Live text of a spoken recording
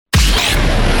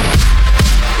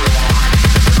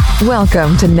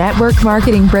Welcome to Network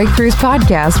Marketing Breakthroughs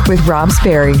Podcast with Rob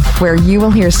Sperry, where you will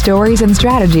hear stories and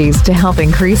strategies to help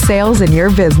increase sales in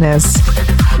your business.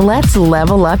 Let's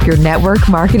level up your network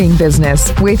marketing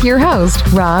business with your host,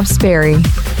 Rob Sperry.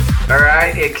 All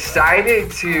right,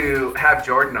 excited to have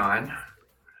Jordan on.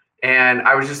 And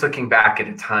I was just looking back at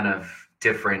a ton of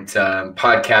different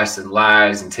podcasts and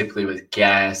lives, and typically with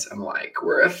guests, I'm like,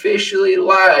 we're officially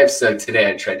live. So today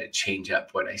I tried to change up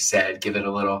what I said, give it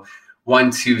a little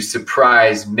 1-2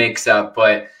 surprise mix up.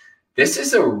 But this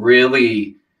is a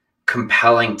really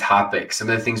compelling topic. Some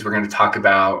of the things we're going to talk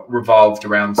about revolved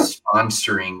around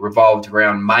sponsoring, revolved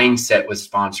around mindset with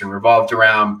sponsoring, revolved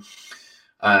around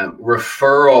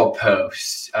referral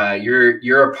posts.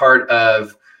 You're a part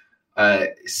of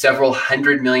several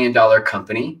 $100 million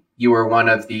company. You were one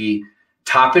of the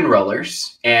top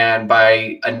enrollers, and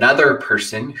by another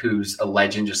person who's a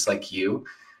legend just like you,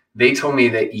 they told me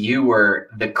that you were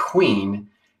the queen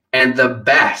and the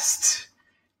best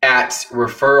at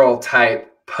referral type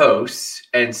posts.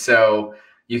 And so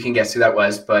you can guess who that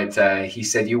was, but he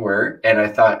said you were. And I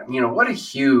thought, what a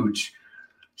huge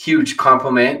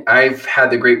compliment. I've had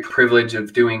the great privilege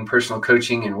of doing personal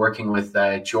coaching and working with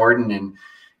Jordan,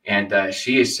 and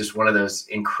she is just one of those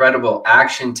incredible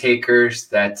action takers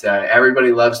that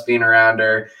everybody loves being around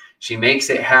her. She makes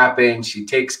it happen. She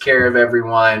takes care of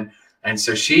everyone. And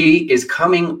so she is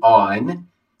coming on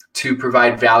to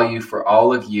provide value for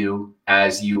all of you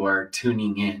as you are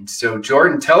tuning in. So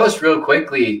Jordan, tell us real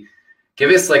quickly, give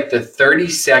us like the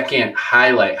 30-second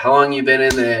highlight. How long you've been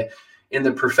in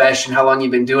the profession? How long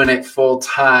you've been doing it full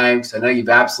time? So I know you've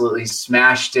absolutely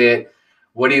smashed it.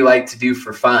 What do you like to do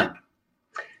for fun?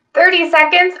 30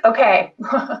 seconds? Okay.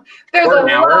 There's a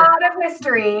lot of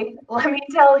history, let me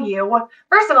tell you.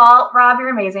 First of all, Rob, you're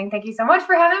amazing. Thank you so much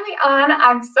for having me on.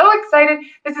 I'm so excited.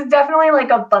 This is definitely like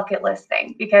a bucket list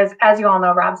thing because, as you all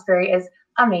know, Rob Sperry is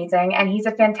amazing and he's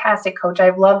a fantastic coach.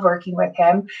 I've loved working with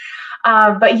him.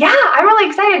 But yeah, I'm really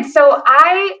excited. So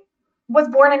I was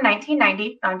born in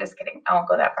 1990. No, I'm just kidding. I won't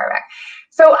go that far back.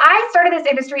 So I started this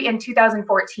industry in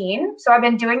 2014. So I've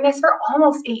been doing this for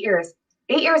almost 8 years.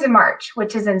 8 years in March,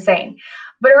 which is insane.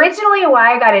 But originally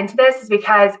why I got into this is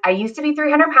because I used to be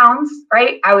 300 pounds,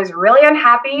 right? I was really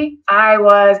unhappy. I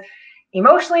was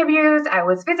emotionally abused. I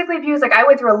was physically abused. Like I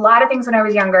went through a lot of things when I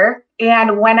was younger.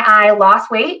 And when I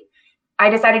lost weight, I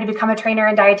decided to become a trainer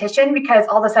and dietitian because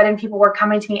all of a sudden people were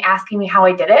coming to me asking me how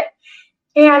I did it.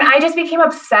 And I just became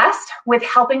obsessed with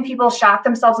helping people shock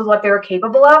themselves with what they were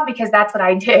capable of because that's what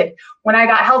I did. When I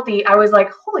got healthy, I was like,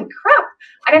 holy crap,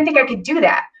 I didn't think I could do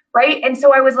that. Right. And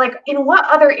so I was like, in what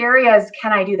other areas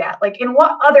can I do that? Like in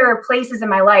what other places in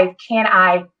my life can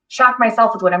I shock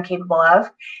myself with what I'm capable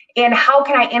of? And how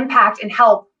can I impact and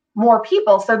help more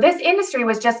people? So this industry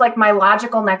was just like my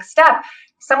logical next step.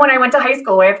 Someone I went to high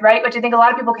school with, right? Which I think a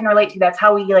lot of people can relate to. That's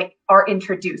how we like are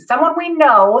introduced. Someone we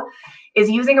know is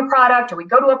using a product or we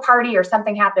go to a party or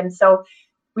something happens. So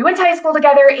we went to high school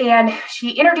together and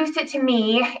she introduced it to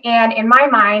me. And in my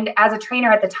mind, as a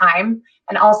trainer at the time,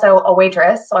 and also a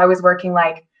waitress, so I was working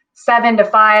like 7 to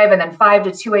 5 and then 5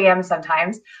 to 2 a.m.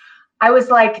 sometimes. I was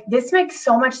like, this makes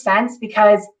so much sense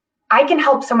because I can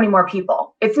help so many more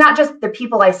people. It's not just the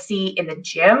people I see in the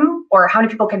gym or how many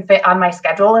people can fit on my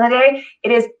schedule in a day.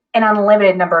 It is an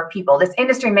unlimited number of people. This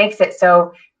industry makes it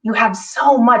so you have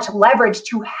so much leverage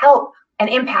to help and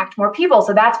impact more people.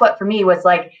 So that's what for me was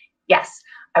like, yes,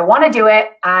 I want to do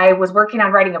it. I was working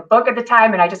on writing a book at the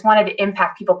time and I just wanted to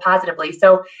impact people positively.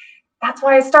 So that's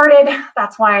why I started.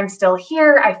 That's why I'm still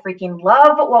here. I freaking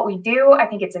love what we do. I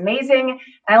think it's amazing. And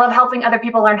I love helping other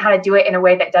people learn how to do it in a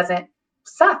way that doesn't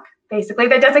suck, basically,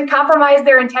 that doesn't compromise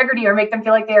their integrity or make them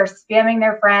feel like they are spamming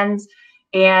their friends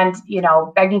and,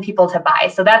 begging people to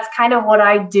buy. So that's kind of what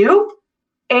I do.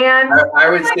 And I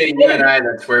would say you and I,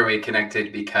 that's where we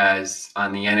connected because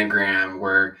on the Enneagram,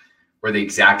 we're the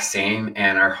exact same.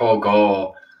 And our whole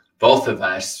goal, both of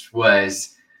us,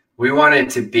 was we wanted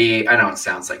to be, I know it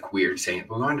sounds like weird saying it,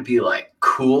 but we wanted to be like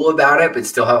cool about it, but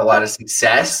still have a lot of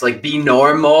success, like be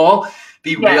normal,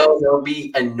 be real, don't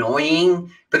be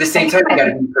annoying. But at the same time, you got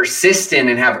to be persistent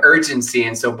and have urgency.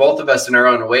 And so both of us in our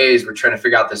own ways, we're trying to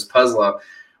figure out this puzzle of,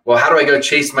 well, how do I go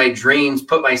chase my dreams,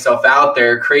 put myself out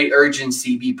there, create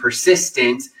urgency, be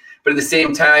persistent, but at the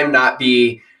same time, not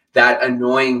be that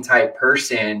annoying type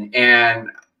person.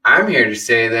 And I'm here to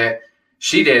say that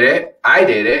she did it. I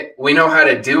did it. We know how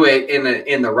to do it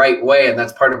in the right way. And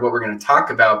that's part of what we're going to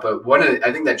talk about. But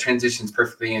I think that transitions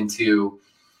perfectly into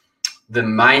the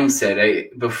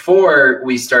mindset. Before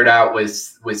we start out with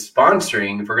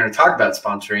sponsoring, if we're going to talk about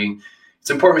sponsoring,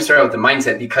 it's important we start out with the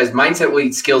mindset because mindset will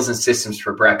eat skills and systems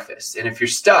for breakfast. And if you're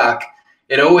stuck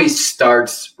it always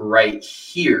starts right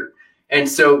here. And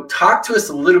so talk to us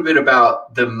a little bit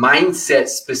about the mindset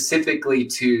specifically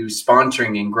to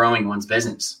sponsoring and growing one's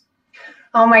business.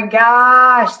 Oh my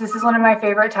gosh, this is one of my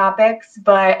favorite topics,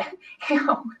 but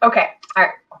okay, all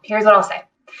right, here's what I'll say.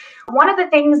 One of the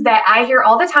things that I hear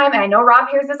all the time, and I know Rob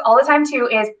hears this all the time too,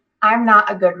 is I'm not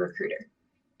a good recruiter.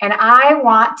 And I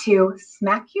want to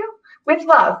smack you with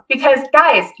love, because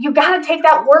guys, you got to take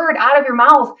that word out of your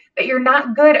mouth that you're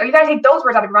not good, or you got to take those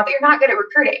words out of your mouth that you're not good at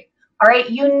recruiting. All right.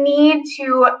 You need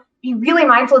to be really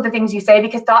mindful of the things you say,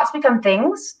 because thoughts become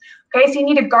things. Okay. So you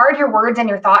need to guard your words and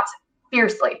your thoughts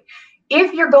fiercely.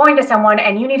 If you're going to someone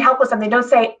and you need help with something, don't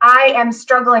say I am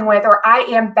struggling with, or I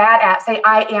am bad at, say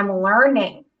I am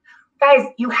learning. Guys,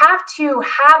 you have to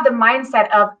have the mindset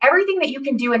of everything that you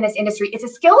can do in this industry. It's a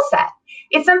skill set.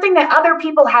 It's something that other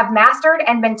people have mastered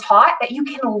and been taught that you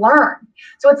can learn.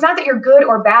 So it's not that you're good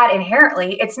or bad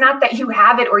inherently. It's not that you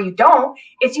have it or you don't.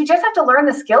 It's you just have to learn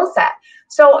the skill set.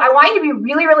 So I want you to be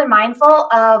really, really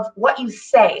mindful of what you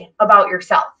say about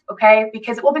yourself, okay?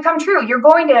 Because it will become true. You're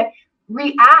going to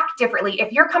react differently.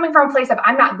 If you're coming from a place of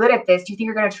I'm not good at this, do you think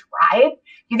you're going to try it?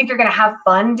 Do you think you're going to have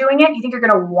fun doing it? Do you think you're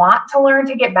going to want to learn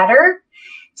to get better?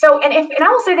 So, and I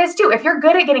will say this too, if you're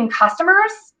good at getting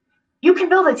customers, you can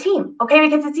build a team, okay?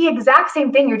 Because it's the exact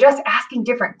same thing. You're just asking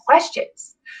different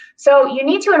questions. So you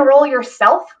need to enroll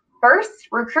yourself first,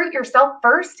 recruit yourself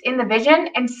first in the vision,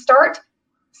 and start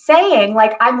saying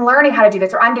like, I'm learning how to do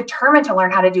this, or I'm determined to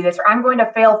learn how to do this, or I'm going to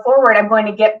fail forward. I'm going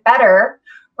to get better.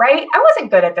 Right? I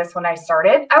wasn't good at this when I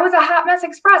started. I was a hot mess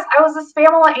express. I was a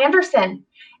Spamela Anderson,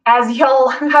 as you'll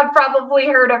have probably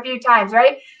heard a few times,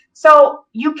 right? So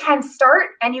you can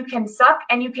start and you can suck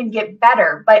and you can get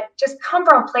better, but just come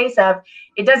from a place of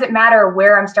it doesn't matter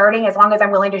where I'm starting as long as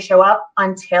I'm willing to show up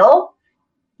until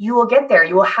you will get there.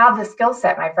 You will have the skill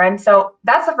set, my friend. So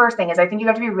that's the first thing is I think you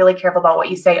have to be really careful about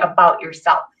what you say about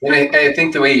yourself. And I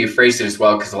think the way you phrased it as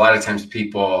well, because a lot of times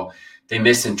people, they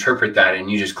misinterpret that,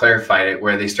 and you just clarified it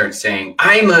where they start saying,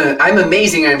 I'm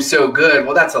amazing, I'm so good.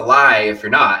 Well, that's a lie if you're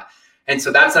not. And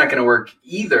so that's not going to work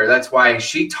either. That's why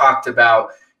she talked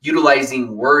about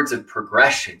utilizing words of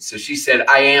progression. So she said,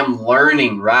 I am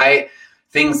learning, right?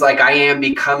 Things like I am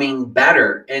becoming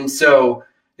better. And so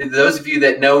those of you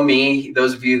that know me,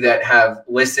 those of you that have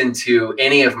listened to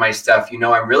any of my stuff, you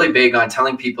know, I'm really big on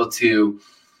telling people to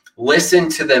listen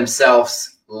to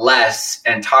themselves less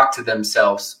and talk to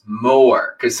themselves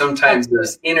more, because sometimes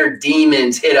those inner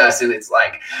demons hit us and it's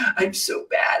like, I'm so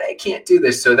bad, I can't do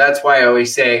this. So that's why I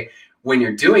always say, when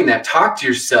you're doing that, talk to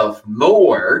yourself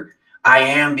more. I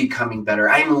am becoming better.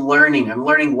 I'm learning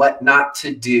what not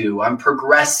to do. I'm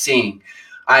progressing.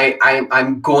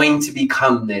 I'm going to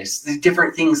become this. The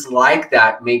different things like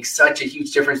that make such a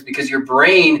huge difference, because your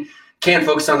brain can't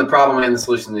focus on the problem and the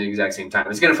solution at the exact same time.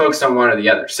 It's going to focus on one or the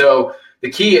other. So the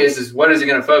key is what is it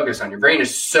going to focus on? Your brain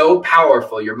is so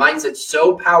powerful. Your mindset's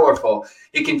so powerful.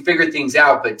 It can figure things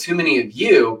out, but too many of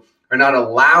you are not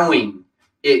allowing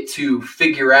it to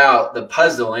figure out the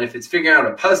puzzle. And if it's figuring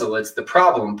out a puzzle, it's the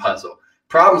problem puzzle.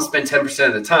 Problems spend 10%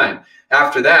 of the time.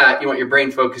 After that, you want your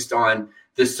brain focused on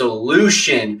the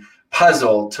solution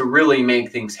puzzle to really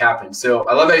make things happen. So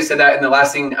I love how you said that. And the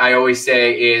last thing I always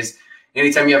say is,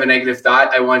 anytime you have a negative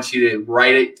thought, I want you to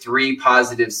write it 3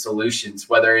 positive solutions,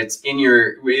 whether it's in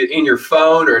your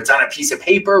phone or it's on a piece of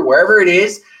paper, wherever it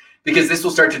is, because this will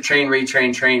start to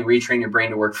retrain your brain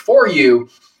to work for you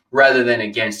rather than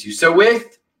against you. So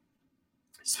with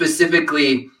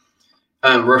specifically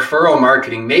referral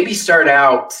marketing, maybe start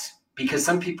out, because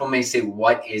some people may say,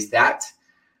 what is that?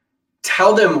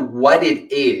 Tell them what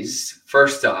it is,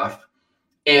 first off,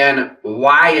 and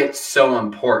why it's so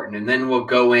important. And then we'll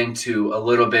go into a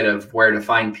little bit of where to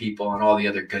find people and all the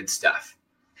other good stuff.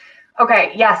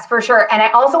 Okay, yes, for sure. And I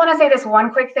also want to say this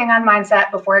one quick thing on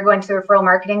mindset before I go into referral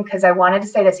marketing, because I wanted to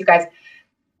say this, you guys.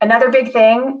 Another big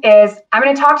thing is I'm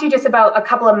going to talk to you just about a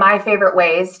couple of my favorite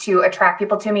ways to attract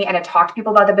people to me and to talk to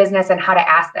people about the business and how to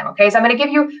ask them. Okay, so I'm going to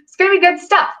give you, it's going to be good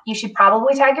stuff. You should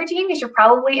probably tag your team. You should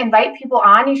probably invite people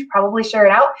on. You should probably share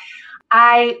it out.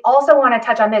 I also want to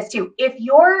touch on this too. If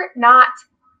you're not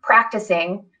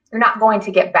practicing, you're not going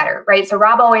to get better, right? So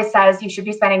Rob always says you should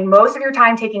be spending most of your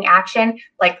time taking action,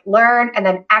 like learn and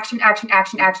then action,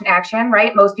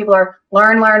 right? Most people are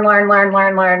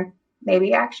learn,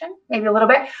 maybe action, maybe a little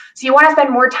bit. So you want to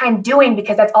spend more time doing,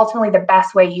 because that's ultimately the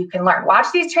best way you can learn. Watch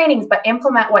these trainings, but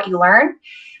implement what you learn.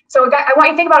 So I want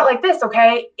you to think about it like this,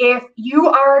 okay? If you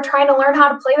are trying to learn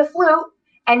how to play the flute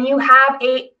and you have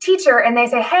a teacher and they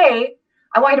say, hey,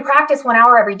 I want you to practice 1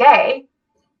 hour every day,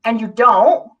 and you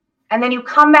don't, and then you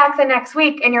come back the next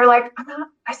week and you're like,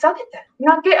 I suck at that. I'm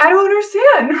not good. I don't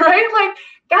understand, right? Like,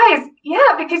 Guys,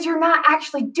 yeah, because you're not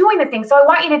actually doing the thing. So I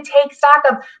want you to take stock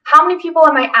of how many people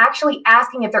am I actually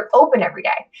asking if they're open every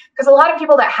day? Because a lot of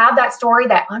people that have that story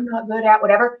that I'm not good at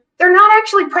whatever, they're not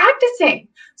actually practicing.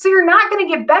 So you're not going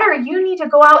to get better. You need to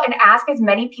go out and ask as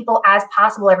many people as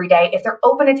possible every day if they're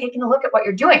open to taking a look at what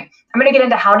you're doing. I'm going to get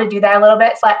into how to do that a little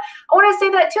bit, but I want to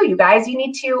say that too, you guys. You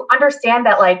need to understand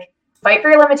that, like, fight for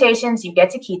your limitations. You get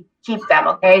to keep them,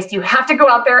 okay? So you have to go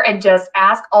out there and just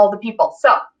ask all the people.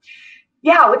 So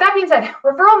yeah, with that being said,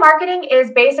 referral marketing is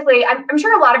basically, I'm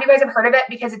sure a lot of you guys have heard of it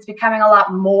because it's becoming a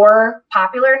lot more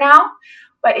popular now,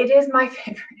 but it is my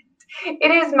favorite.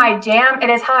 It is my jam. It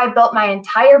is how I built my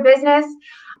entire business.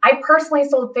 I personally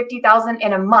sold $50,000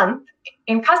 in a month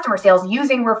in customer sales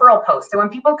using referral posts. So when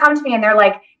people come to me and they're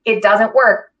like, it doesn't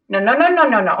work. No.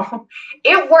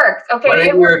 It works. Okay. Why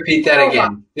don't you repeat that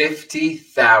again?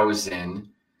 50,000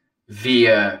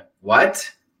 via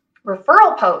what?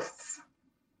 Referral posts.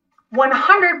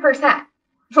 100%.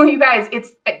 So you guys,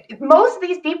 it's most of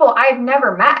these people I've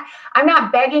never met. I'm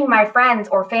not begging my friends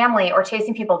or family or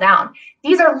chasing people down.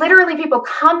 These are literally people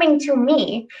coming to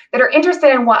me that are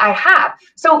interested in what I have.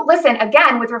 So listen,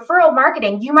 again, with referral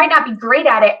marketing, you might not be great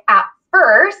at it at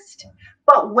first,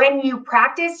 but when you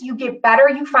practice, you get better,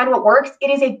 you find what works. It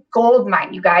is a gold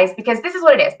mine, you guys, because this is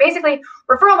what it is. Basically,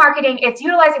 referral marketing, it's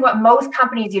utilizing what most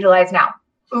companies utilize now.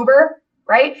 Uber,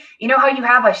 right? You know how you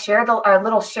have a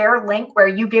little share link where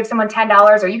you give someone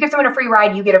 $10 or you give someone a free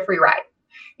ride, you get a free ride.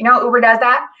 You know, Uber does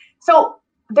that. So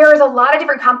there's a lot of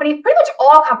different companies, pretty much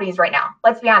all companies right now,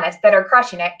 let's be honest, that are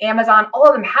crushing it. Amazon, all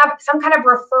of them have some kind of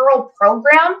referral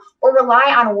program or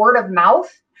rely on word of mouth.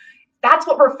 That's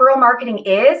what referral marketing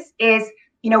is,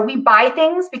 you know, we buy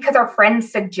things because our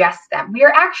friends suggest them. We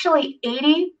are actually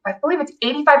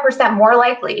 85% more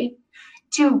likely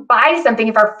to buy something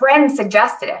if our friends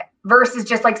suggested it versus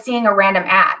just like seeing a random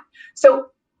ad. So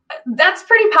that's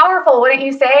pretty powerful, wouldn't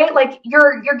you say? Like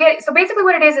you're getting, so basically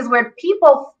what it is where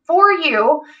people for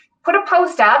you put a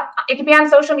post up. It can be on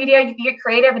social media. You can get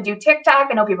creative and do TikTok.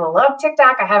 I know people love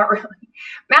TikTok. I haven't really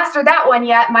mastered that one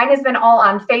yet. Mine has been all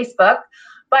on Facebook,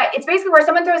 but it's basically where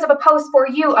someone throws up a post for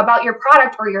you about your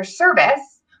product or your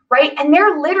service, right? And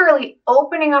they're literally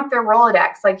opening up their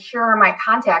Rolodex. Like, here are my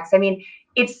contacts. I mean,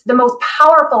 it's the most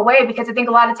powerful way because I think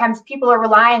a lot of times people are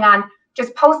relying on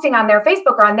just posting on their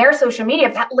Facebook or on their social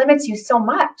media. That limits you so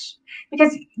much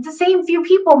because the same few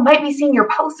people might be seeing your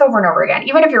posts over and over again.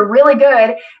 Even if you're really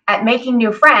good at making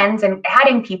new friends and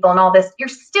adding people and all this, you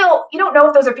don't know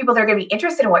if those are people that are going to be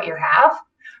interested in what you have,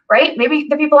 right? Maybe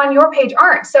the people on your page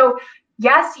aren't. So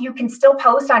yes, you can still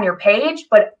post on your page,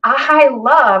 but I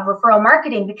love referral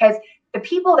marketing because the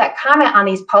people that comment on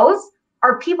these posts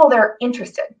are people that are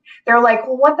interested. They're like,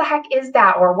 well, what the heck is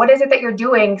that? Or what is it that you're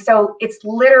doing? So it's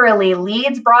literally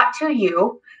leads brought to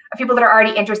you of people that are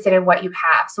already interested in what you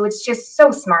have. So it's just so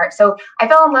smart. So I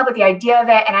fell in love with the idea of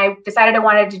it and I decided I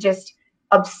wanted to just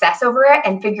obsess over it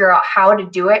and figure out how to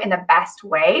do it in the best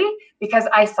way because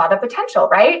I saw the potential,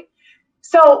 right?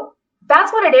 So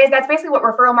that's what it is. That's basically what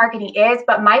referral marketing is.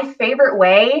 But my favorite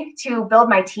way to build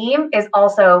my team is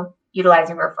also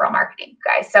utilizing referral marketing,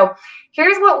 guys. So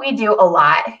here's what we do a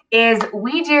lot is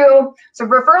so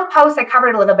referral posts, I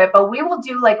covered a little bit, but we will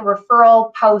do like a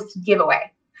referral post giveaway.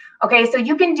 Okay, so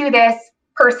you can do this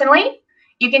personally.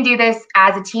 You can do this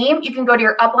as a team. You can go to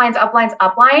your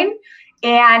upline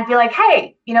and be like,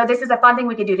 hey, you know, this is a fun thing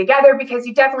we could do together because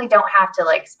you definitely don't have to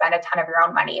like spend a ton of your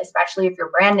own money, especially if you're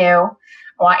brand new.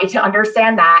 I want you to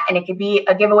understand that. And it could be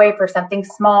a giveaway for something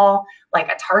small, like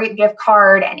a Target gift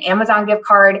card, an Amazon gift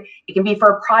card. It can be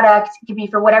for a product. It can be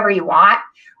for whatever you want.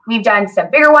 We've done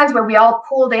some bigger ones where we all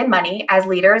pooled in money as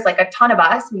leaders, like a ton of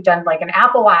us. We've done like an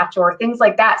Apple Watch or things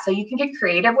like that. So you can get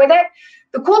creative with it.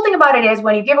 The cool thing about it is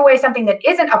when you give away something that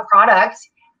isn't a product,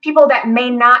 people that may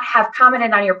not have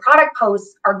commented on your product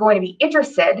posts are going to be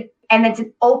interested. And it's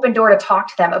an open door to talk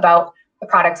to them about the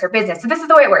products or business. So this is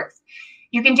the way it works.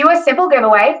 You can do a simple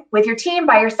giveaway with your team,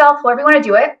 by yourself, however you want to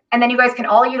do it. And then you guys can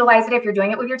all utilize it if you're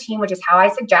doing it with your team, which is how I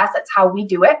suggest. That's how we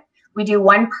do it. We do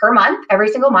one per month, every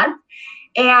single month.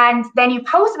 And then you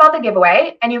post about the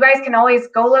giveaway. And you guys can always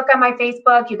go look on my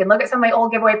Facebook. You can look at some of my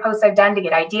old giveaway posts I've done to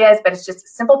get ideas, but it's just a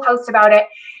simple post about it.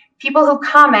 People who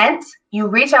comment, you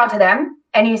reach out to them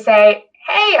and you say,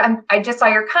 hey, I just saw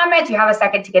your comment. Do you have a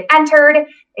second to get entered?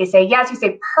 They say yes. You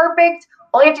say, perfect.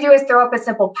 All you have to do is throw up a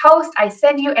simple post. I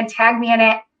send you and tag me in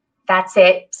it. That's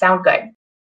it. Sound good?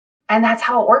 And that's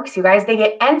how it works, you guys. They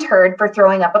get entered for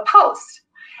throwing up a post.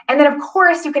 And then, of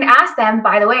course, you can ask them,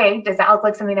 by the way, does that look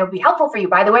like something that would be helpful for you?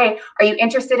 By the way, are you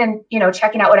interested in,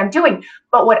 checking out what I'm doing?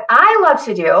 But what I love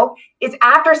to do is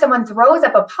after someone throws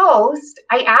up a post,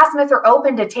 I ask them if they're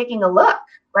open to taking a look,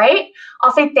 right?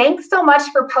 I'll say, thanks so much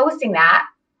for posting that.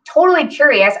 Totally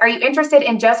curious. Are you interested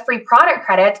in just free product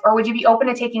credits, or would you be open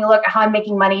to taking a look at how I'm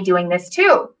making money doing this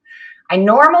too? I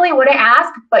normally wouldn't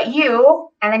ask, but you,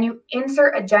 and then you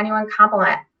insert a genuine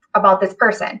compliment about this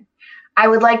person. I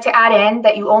would like to add in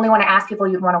that you only want to ask people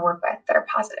you'd want to work with that are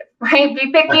positive, right? Be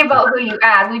picky about who you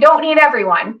ask. We don't need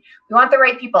everyone. We want the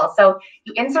right people. So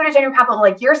you insert a genuine compliment,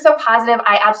 like, you're so positive.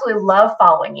 I absolutely love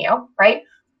following you, right?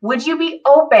 Would you be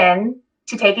open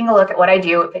to taking a look at what I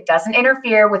do if it doesn't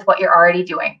interfere with what you're already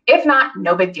doing? If not,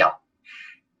 no big deal.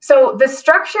 So the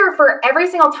structure for every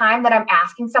single time that I'm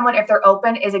asking someone if they're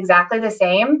open is exactly the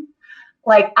same.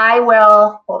 Like, I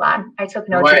will, hold on, I took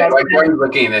notes. While you're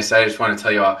looking at this, I just want to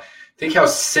tell you all, think how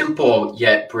simple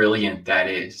yet brilliant that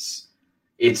is.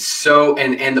 It's so,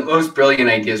 and the most brilliant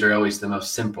ideas are always the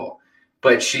most simple.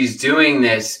 But she's doing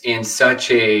this in such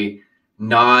a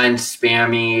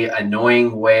non-spammy,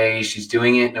 annoying way. She's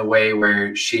doing it in a way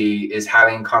where she is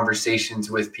having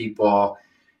conversations with people.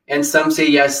 And some say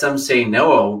yes, some say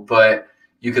no, but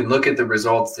you can look at the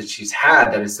results that she's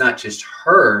had, that it's not just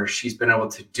her. She's been able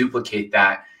to duplicate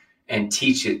that and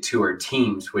teach it to her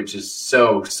teams, which is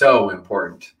so, so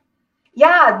important.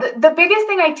 Yeah, the biggest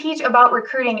thing I teach about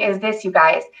recruiting is this, you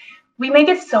guys. We make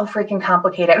it so freaking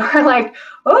complicated. We're like,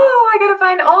 oh, I got to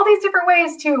find all these different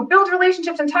ways to build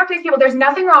relationships and talk to these people. There's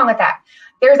nothing wrong with that.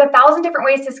 There's 1,000 different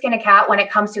ways to skin a cat when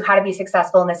it comes to how to be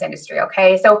successful in this industry,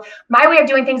 okay? So my way of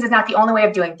doing things is not the only way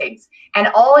of doing things. And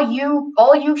all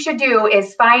you should do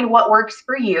is find what works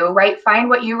for you, right? Find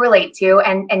what you relate to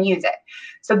and use it.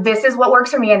 So this is what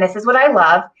works for me, and this is what I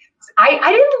love.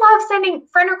 I didn't love sending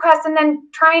friend requests and then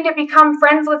trying to become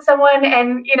friends with someone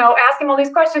and, asking all these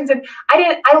questions. And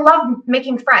I love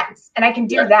making friends, and I can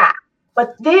do that.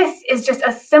 But this is just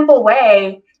a simple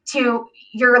way to,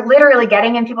 you're literally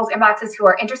getting in people's inboxes who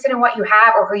are interested in what you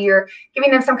have, or who you're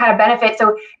giving them some kind of benefit.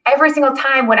 So every single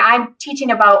time when I'm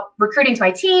teaching about recruiting to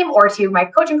my team or to my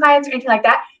coaching clients or anything like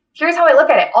that, here's how I look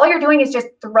at it. All you're doing is just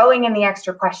throwing in the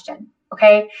extra question.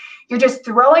 Okay. You're just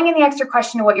throwing in the extra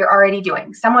question to what you're already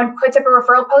doing. Someone puts up a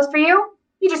referral post for you.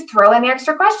 You just throw in the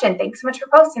extra question. Thanks so much for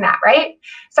posting that, right?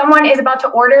 Someone is about to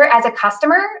order as a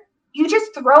customer. You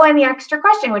just throw in the extra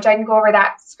question, which I can go over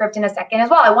that script in a second as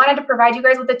well. I wanted to provide you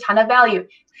guys with a ton of value.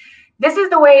 This is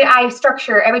the way I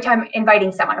structure every time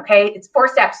inviting someone, okay? It's 4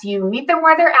 steps. You meet them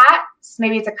where they're at.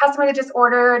 Maybe it's a customer that just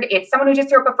ordered. It's someone who just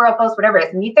threw up a referral post, whatever it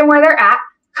is. Meet them where they're at.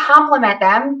 Compliment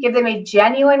them. Give them a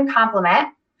genuine compliment.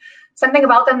 Something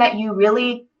about them that you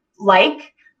really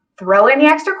like. Throw in the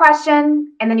extra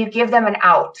question, and then you give them an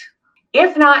out.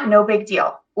 If not, no big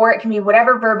deal. Or it can be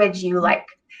whatever verbiage you like.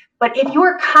 But if you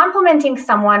are complimenting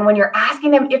someone when you're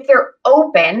asking them if they're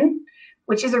open,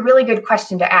 which is a really good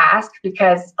question to ask,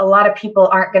 because a lot of people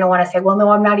aren't going to want to say, well, no,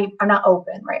 I'm not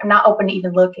open, right? I'm not open to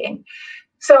even looking.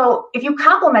 So if you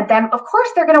compliment them, of course,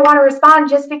 they're going to want to respond,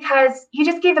 just because you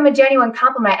just gave them a genuine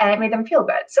compliment and it made them feel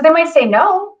good. So they might say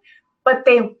no, but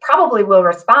they probably will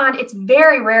respond. It's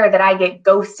very rare that I get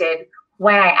ghosted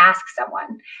when I ask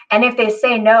someone. And if they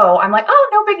say no, I'm like, oh,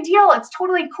 no big deal. It's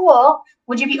totally cool.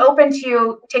 Would you be open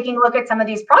to taking a look at some of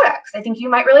these products? I think you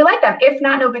might really like them. If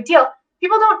not, no big deal.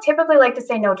 People don't typically like to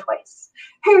say no twice.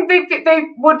 They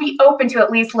would be open to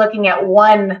at least looking at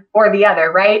one or the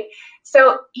other, right?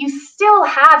 So you still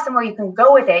have somewhere you can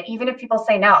go with it, even if people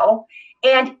say no.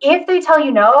 And if they tell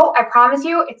you no, I promise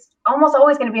you, it's almost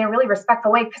always going to be in a really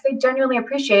respectful way, because they genuinely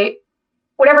appreciate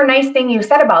whatever nice thing you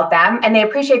said about them. And they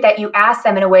appreciate that you asked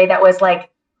them in a way that was like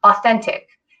authentic,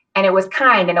 and it was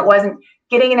kind, and it wasn't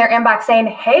getting in their inbox saying,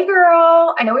 hey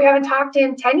girl, I know we haven't talked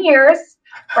in 10 years,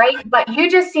 right? But you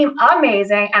just seem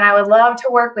amazing and I would love to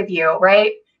work with you,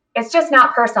 right? It's just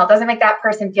not personal. It doesn't make that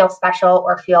person feel special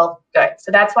or feel good.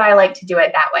 So that's why I like to do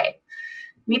it that way.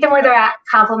 Meet them where they're at,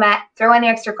 compliment, throw in the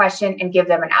extra question, and give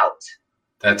them an out.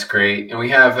 That's great. And we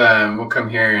have, we'll come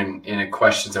here in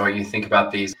questions. I want you to think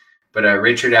about these. But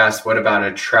Richard asked, what about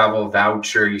a travel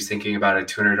voucher? He's thinking about a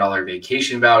 $200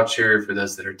 vacation voucher for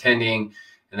those that are attending.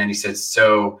 And then he says,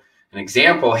 so an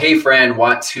example, hey friend,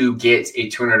 want to get a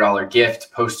 $200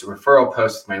 gift, post a referral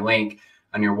post with my link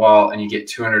on your wall, and you get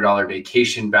 $200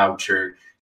 vacation voucher.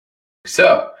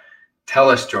 So tell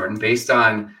us, Jordan, based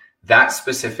on that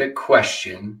specific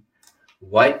question,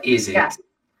 what is it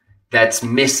that's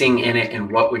missing in it,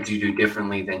 and what would you do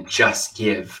differently than just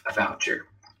give a voucher?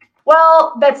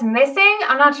 Well, that's missing.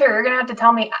 I'm not sure. You're gonna have to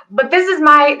tell me. But this is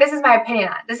my opinion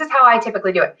on it. This is how I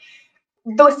typically do it.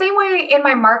 the same way in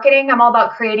my marketing, I'm all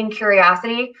about creating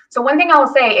curiosity. So one thing I will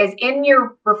say is in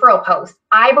your referral post,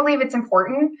 I believe it's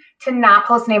important to not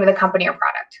post the name of the company or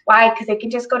product. Why? Because they can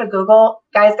just go to Google.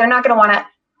 Guys, they're not going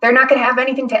to have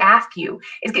anything to ask you.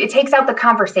 It takes out the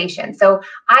conversation. So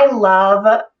I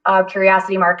love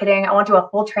curiosity marketing. I want to do a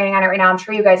full training on it right now. I'm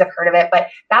sure you guys have heard of it, but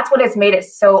that's what has made it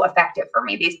so effective for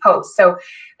me, these posts. So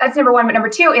that's number one. But number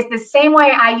two is the same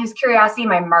way I use curiosity in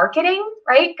my marketing,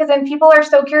 right? Because then people are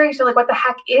so curious. You're like, what the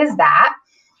heck is that?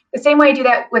 The same way I do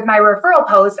that with my referral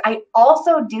posts, I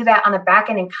also do that on the back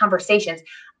end in conversations.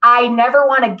 I never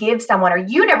want to give someone, or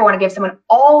you never want to give someone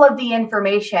all of the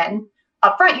information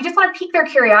up front. You just want to pique their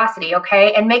curiosity,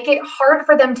 okay? And make it hard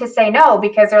for them to say no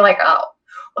because they're like, oh,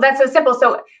 well, that's so simple.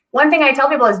 So one thing I tell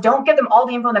people is don't give them all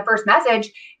the info in the first message.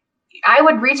 I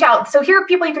would reach out. So here are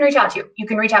people you can reach out to. You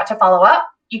can reach out to follow up.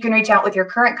 You can reach out with your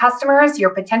current customers,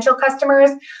 your potential customers.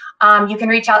 You can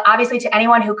reach out, obviously, to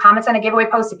anyone who comments on a giveaway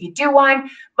post if you do one.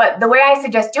 But the way I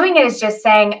suggest doing it is just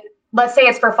saying, let's say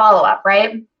it's for follow-up,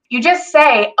 right? You just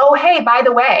say, oh, hey, by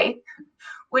the way,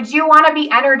 would you want to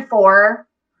be entered for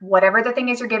whatever the thing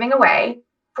is you're giving away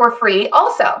for free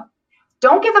also?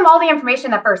 Don't give them all the information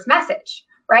in the first message,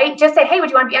 right? Just say, hey,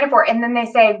 would you want to be entered for? And then they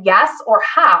say yes or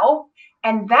how.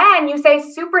 And then you say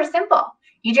super simple.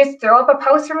 You just throw up a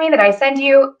post for me that I send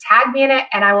you, tag me in it,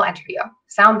 and I will enter you.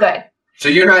 Sound good? So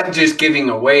you're not just giving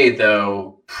away,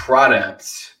 though,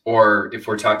 products, or if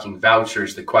we're talking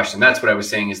vouchers, the question, that's what I was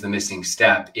saying is the missing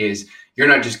step, is you're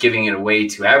not just giving it away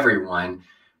to everyone.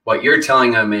 What you're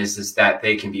telling them is that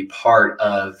they can be part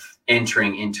of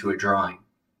entering into a drawing.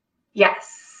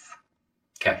 Yes.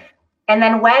 Okay. And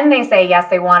then when they say yes,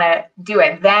 they want to do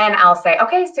it, then I'll say,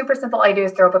 okay, super simple. All I do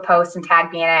is throw up a post and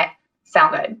tag me in it.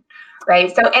 Sound good.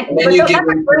 Right. So, and then you give them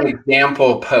an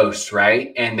example post,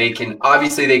 right? And they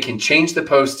can change the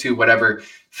post to whatever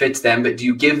fits them. But do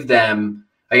you give them,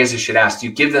 I guess I should ask, do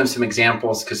you give them some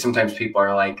examples? Because sometimes people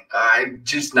are like, I'm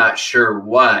just not sure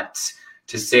what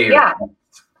to say. Yeah.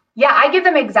 Yeah, I give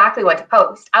them exactly what to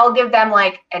post. I'll give them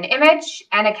like an image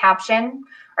and a caption,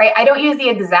 right? I don't use the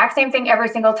exact same thing every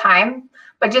single time,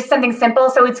 but just something simple.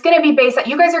 So it's going to be based on,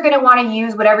 you guys are going to want to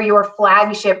use whatever your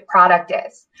flagship product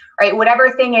is, right?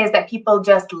 Whatever thing is that people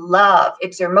just love.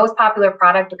 It's your most popular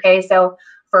product, okay? So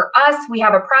for us, we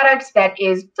have a product that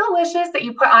is delicious that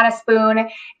you put on a spoon.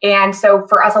 And so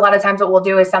for us, a lot of times what we'll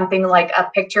do is something like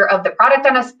a picture of the product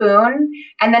on a spoon.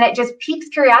 And then it just piques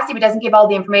curiosity, but doesn't give all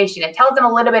the information. It tells them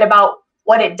a little bit about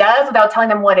what it does without telling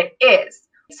them what it is.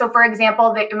 So for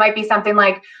example, it might be something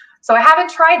like, so I haven't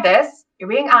tried this. You're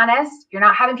being honest. You're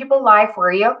not having people lie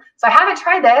for you. So I haven't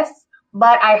tried this,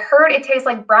 but I heard it tastes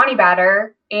like brownie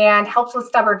batter and helps with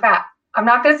stubborn fat. I'm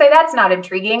not going to say that's not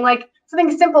intriguing, like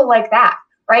something simple like that.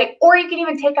 Right? Or you can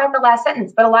even take out the last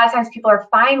sentence, but a lot of times people are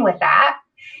fine with that.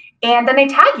 And then they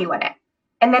tag you in it.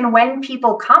 And then when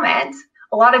people comment,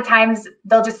 a lot of times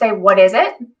they'll just say, what is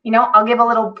it? You know, I'll give a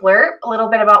little blurb, a little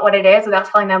bit about what it is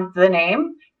without telling them the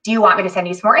name. Do you want me to send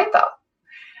you some more info?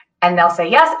 And they'll say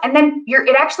yes. And then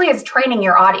it actually is training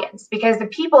your audience, because the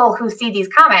people who see these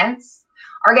comments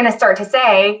are going to start to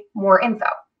say more info,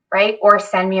 right? Or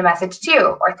send me a message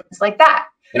too, or things like that.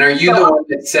 And are you the one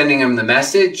that's sending them the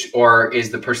message, or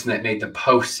is the person that made the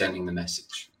post sending the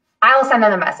message? I'll send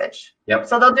them the message. Yep.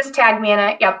 So they'll just tag me in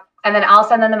it. Yep. And then I'll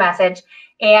send them the message.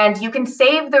 And you can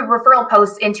save the referral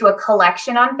posts into a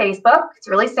collection on Facebook. It's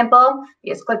really simple.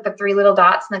 You just click the three little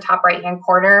dots in the top right-hand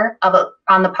corner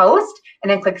on the post,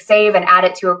 and then click save and add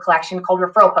it to a collection called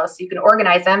referral posts. So you can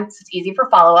organize them. So it's easy for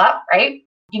follow-up, right?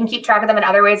 You can keep track of them in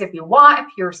other ways if you want.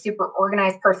 If you're a super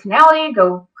organized personality,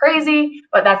 go crazy.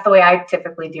 But that's the way I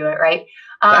typically do it, right?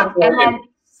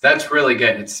 That's really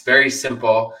good. It's very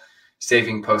simple,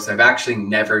 saving posts. I've actually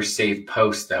never saved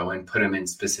posts, though, and put them in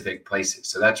specific places.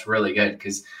 So that's really good,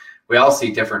 because we all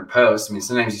see different posts. I mean,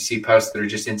 sometimes you see posts that are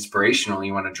just inspirational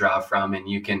you want to draw from, and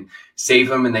you can save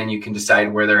them, and then you can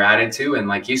decide where they're added to. And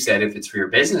like you said, if it's for your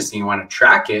business and you want to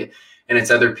track it, and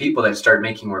it's other people that start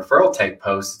making referral type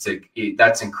posts,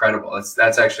 that's incredible.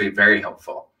 That's actually very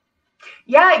helpful.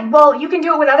 Yeah, well, you can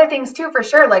do it with other things too, for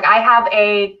sure. Like I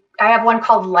have one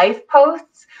called Life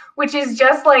Posts, which is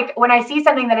just like when I see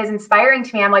something that is inspiring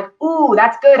to me, I'm like, ooh,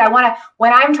 that's good.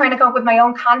 When I'm trying to come up with my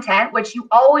own content, which you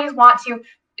always want to,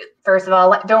 first of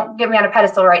all, don't get me on a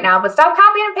pedestal right now, but stop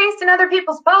copying and pasting other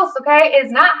people's posts, okay?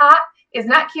 It's not hot. Is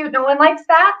not cute. No one likes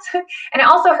that. And it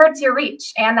also hurts your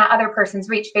reach and that other person's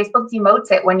reach. Facebook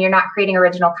demotes it when you're not creating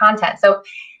original content. So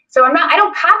I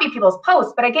don't copy people's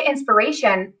posts, but I get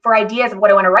inspiration for ideas of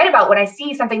what I want to write about. When I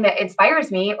see something that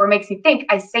inspires me or makes me think,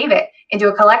 I save it into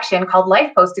a collection called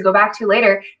Life Posts to go back to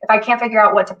later. If I can't figure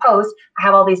out what to post, I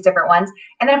have all these different ones.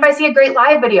 And then if I see a great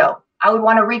live video, I would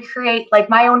want to recreate like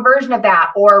my own version of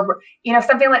that, or, you know,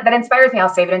 something like that inspires me. I'll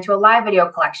save it into a live video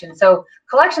collection. So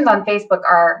collections on Facebook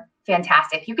are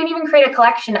fantastic. You can even create a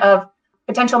collection of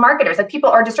potential marketers, like people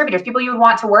or distributors, people you would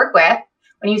want to work with.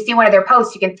 When you see one of their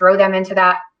posts, you can throw them into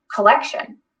that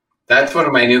collection. That's one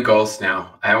of my new goals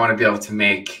now. I want to be able to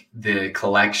make the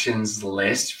collections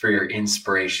list for your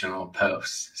inspirational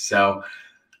posts. So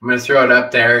I'm going to throw it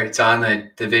up there. It's on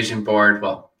the vision board.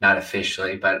 Well, not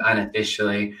officially, but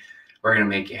unofficially, we're going to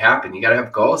make it happen. You got to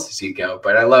have goals as you go.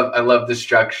 But I love the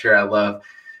structure. I love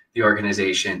the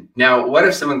organization. Now, what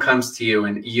if someone comes to you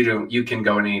and you can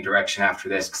go in any direction after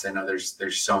this, because I know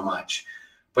there's so much.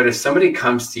 But if somebody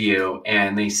comes to you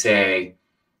and they say,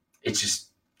 it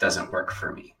just doesn't work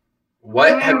for me,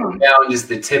 what have you found is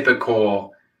the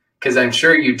typical, because I'm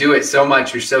sure you do it so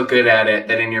much, you're so good at it,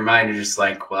 that in your mind you're just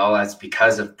like, well, that's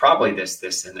because of probably this,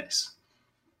 this, and this.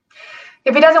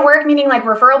 If it doesn't work, meaning like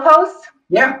referral posts?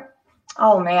 Yeah.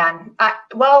 Oh, man.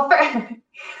 Well,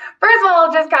 first of all,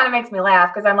 it just kind of makes me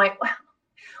laugh because I'm like,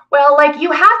 well, like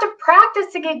you have to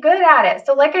practice to get good at it.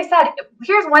 So like I said,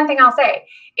 here's one thing I'll say.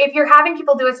 If you're having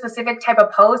people do a specific type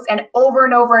of post and over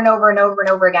and over and over and over and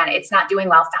over again, it's not doing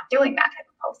well, stop doing that type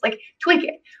of post. Like tweak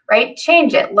it, right?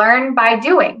 Change it, learn by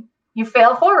doing. You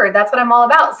fail forward. That's what I'm all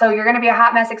about. So you're going to be a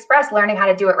hot mess express learning how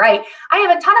to do it right. I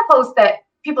have a ton of posts that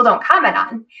people don't comment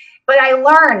on, but I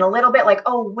learn a little bit like,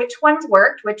 oh, which ones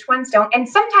worked, which ones don't. And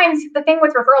sometimes the thing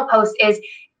with referral posts is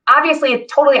obviously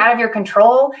it's totally out of your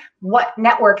control what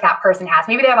network that person has.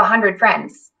 Maybe they have 100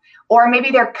 friends, or maybe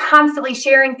they're constantly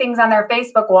sharing things on their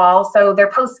Facebook wall. So their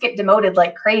posts get demoted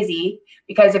like crazy,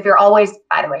 because if you're always,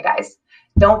 by the way, guys,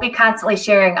 don't be constantly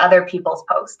sharing other people's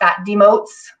posts. That demotes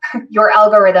your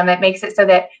algorithm. It makes it so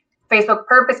that Facebook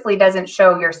purposely doesn't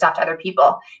show your stuff to other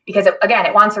people because,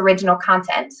 it wants original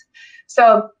content.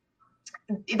 So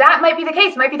that might be the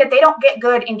case. It might be that they don't get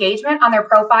good engagement on their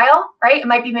profile, right? It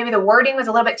might be maybe the wording was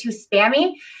a little bit too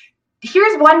spammy.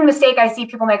 Here's one mistake I see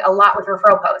people make a lot with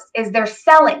referral posts is they're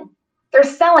selling. They're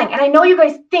selling. And I know you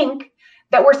guys think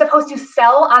that we're supposed to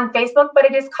sell on Facebook, but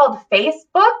it is called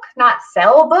Facebook, not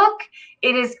sell book.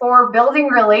 It is for building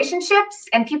relationships,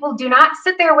 and people do not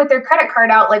sit there with their credit card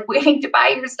out like waiting to buy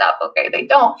your stuff. Okay, they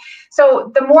don't.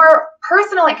 So the more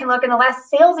personal it can look and the less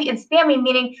salesy and spammy,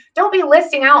 meaning don't be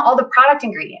listing out all the product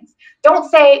ingredients.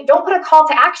 Don't put a call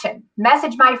to action.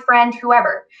 Message my friend,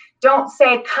 whoever. Don't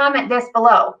say comment this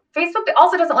below. Facebook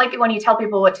also doesn't like it when you tell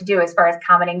people what to do as far as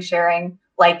commenting, sharing,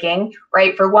 liking,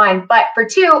 right? For one, but for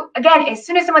two, again, as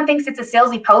soon as someone thinks it's a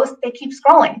salesy post, they keep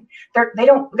scrolling. They're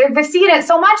seeing it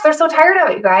so much, they're so tired of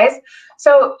it, you guys.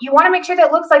 So you want to make sure that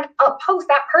it looks like a post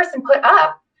that person put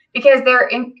up because they're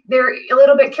a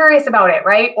little bit curious about it,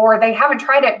 right? Or they haven't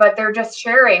tried it, but they're just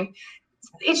sharing.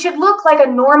 It should look like a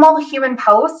normal human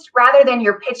post rather than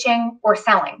you're pitching or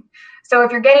selling. So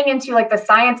if you're getting into like the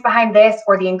science behind this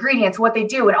or the ingredients, what they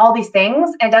do and all these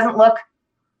things, and it doesn't look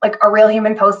like a real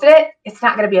human posted it, it's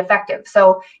not going to be effective.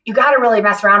 So you got to really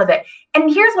mess around with it.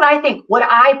 And here's what I think. Would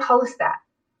I post that?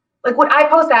 Like, would I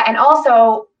post that? And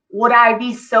also, would I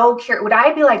be so curious? Would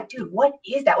I be like, dude, what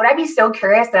is that? Would I be so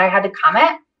curious that I had to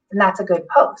comment? And that's a good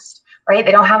post, right?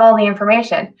 They don't have all the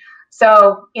information.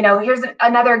 So, here's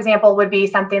another example would be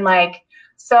something like,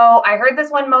 so I heard this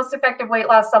one most effective weight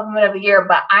loss supplement of the year,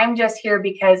 but I'm just here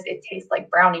because it tastes like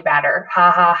brownie batter.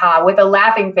 Ha, ha, ha, with a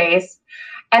laughing face.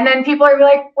 And then people are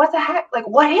like, what the heck? Like,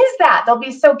 what is that? They'll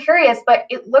be so curious, but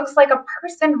it looks like a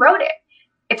person wrote it.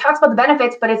 It talks about the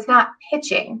benefits, but it's not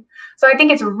pitching. So I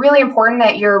think it's really important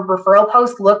that your referral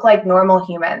posts look like normal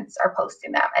humans are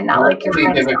posting them and not like your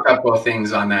friends. Give a couple of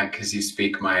things on that because you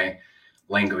speak my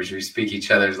language. We speak each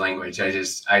other's language. I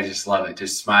just love it.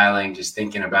 Just smiling, just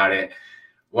thinking about it.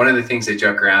 One of the things I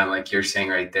joke around, like you're saying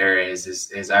right there,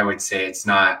 is I would say it's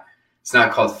not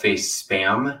called face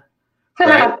spam,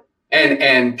 right?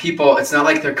 And people, it's not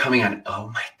like they're coming on, oh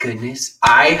my goodness,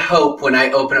 I hope when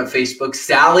I open up Facebook,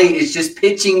 Sally is just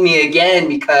pitching me again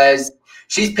because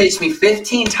she's pitched me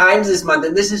 15 times this month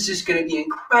and this is just going to be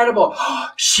incredible.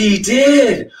 She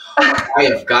did. I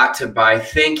have got to buy.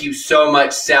 Thank you so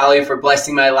much, Sally, for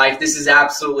blessing my life. This is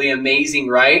absolutely amazing,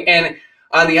 right? And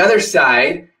on the other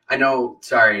side, I know,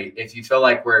 sorry, if you feel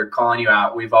like we're calling you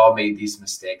out, we've all made these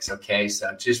mistakes, okay?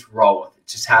 So just roll with it.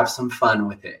 Just have some fun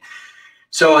with it.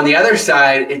 So on the other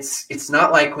side, it's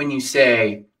not like when you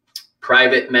say,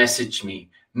 private message me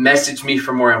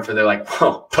for more info. They're like,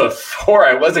 well, before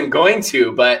I wasn't going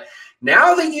to, but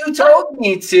now that you told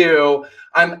me to,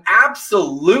 I'm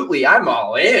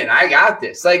all in. I got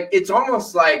this. Like, it's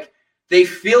almost like they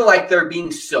feel like they're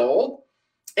being sold.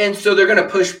 And so they're going to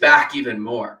push back even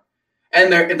more.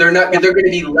 And they're going to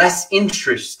be less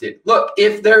interested. Look,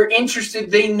 if they're interested,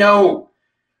 they know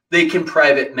they can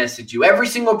private message you. Every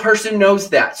single person knows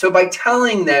that. So by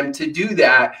telling them to do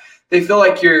that, they feel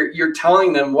like you're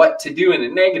telling them what to do in a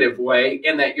negative way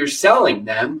and that you're selling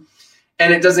them,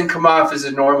 and it doesn't come off as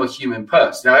a normal human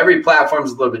post. Now, every platform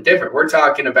is a little bit different. We're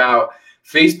talking about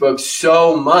Facebook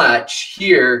so much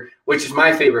here, which is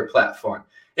my favorite platform.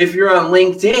 If you're on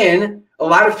LinkedIn, a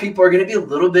lot of people are going to be a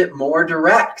little bit more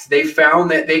direct. They found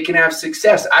that they can have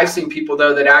success. I've seen people,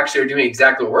 though, that actually are doing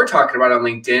exactly what we're talking about on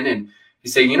LinkedIn, and you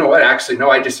say, you know what, actually,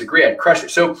 no, I disagree. I'd crush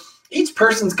it. So each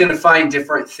person's going to find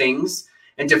different things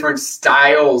and different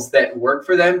styles that work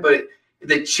for them. But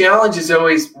the challenge is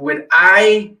always, would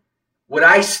I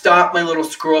stop my little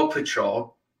scroll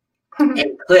patrol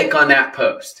and click on that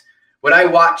post? Would I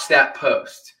watch that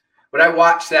post? Would I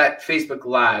watch that Facebook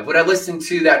Live? Would I listen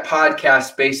to that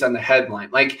podcast based on the headline?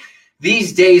 Like,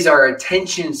 these days, our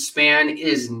attention span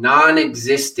is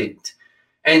non-existent.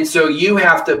 And so you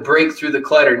have to break through the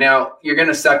clutter. Now, you're going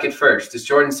to suck at first. As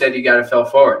Jordan said, you got to fail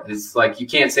forward. It's like, you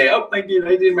can't say, oh, I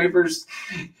did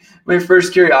my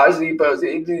first curiosity post.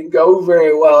 It didn't go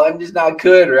very well. I'm just not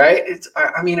good, right?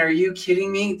 I mean, are you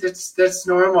kidding me? That's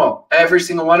normal. Every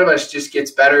single one of us just gets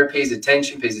better, pays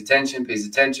attention.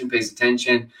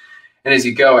 And as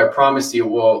you go, I promise you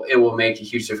it will make a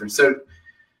huge difference. So,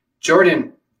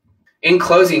 Jordan, in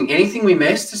closing, anything we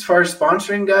missed as far as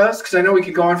sponsoring goes? Because I know we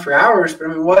could go on for hours,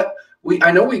 but I mean,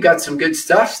 I know we got some good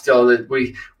stuff still that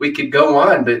we could go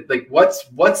on, but like,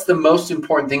 what's the most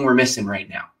important thing we're missing right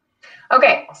now?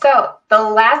 Okay, so the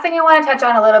last thing I want to touch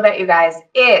on a little bit, you guys,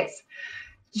 is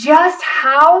just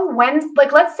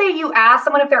let's say you ask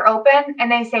someone if they're open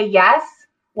and they say yes,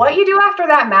 what you do after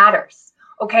that matters.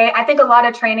 Okay, I think a lot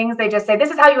of trainings, they just say,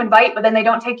 this is how you invite, but then they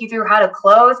don't take you through how to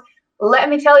close. Let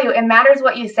me tell you, it matters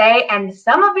what you say, and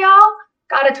some of y'all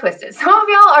got it twisted. Some of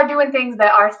y'all are doing things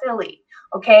that are silly,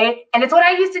 okay? And it's what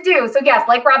I used to do. So yes,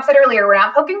 like Rob said earlier, we're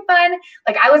not poking fun.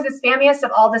 Like, I was the spammiest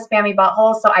of all the spammy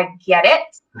buttholes, so I get it.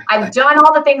 I've done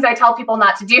all the things I tell people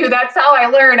not to do. That's how I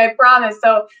learned, I promise.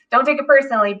 So don't take it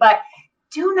personally, but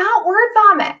do not word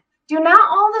vomit. Do not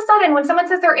all of a sudden, when someone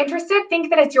says they're interested, think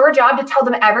that it's your job to tell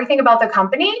them everything about the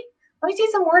company. Let me see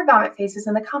some word vomit faces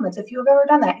in the comments if you have ever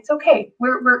done that. It's okay.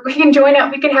 We can join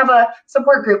up. We can have a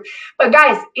support group. But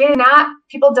guys,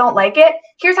 people don't like it.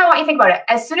 Here's how I want you to think about it.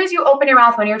 As soon as you open your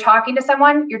mouth when you're talking to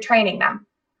someone, you're training them.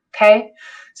 Okay?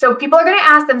 So people are going to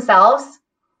ask themselves,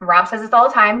 Rob says this all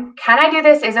the time, can I do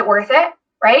this? Is it worth it?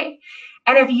 Right?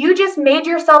 And if you just made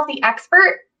yourself the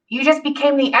expert, you just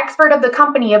became the expert of the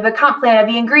company, of the comp plan, of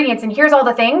the ingredients, and here's all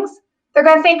the things, they're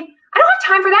going to think, I don't have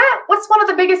time for that. What's one of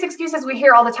the biggest excuses we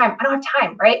hear all the time? I don't have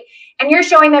time, right? And you're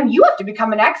showing them you have to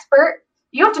become an expert.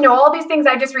 You have to know all these things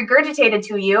I just regurgitated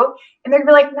to you. And they're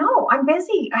going to be like, no, I'm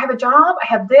busy. I have a job. I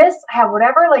have this. I have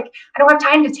whatever. Like, I don't have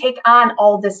time to take on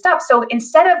all this stuff. So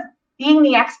instead of being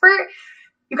the expert,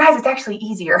 you guys, it's actually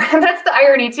easier. And that's the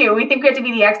irony too. We think we have to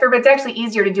be the expert, but it's actually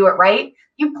easier to do it right.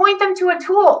 You point them to a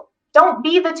tool. Don't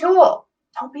be the tool.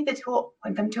 Don't be the tool.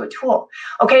 Point them to a tool.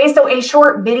 Okay, so a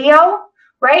short video,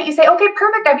 right? You say, okay,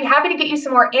 perfect. I'd be happy to get you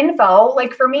some more info.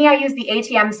 Like for me, I use the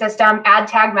ATM system, add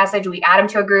tag message. We add them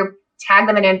to a group, tag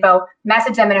them in info,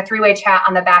 message them in a three-way chat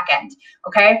on the back end,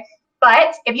 okay?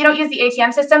 But if you don't use the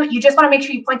ATM system, you just want to make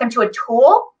sure you point them to a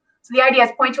tool. So the idea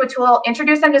is point to a tool,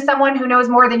 introduce them to someone who knows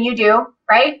more than you do,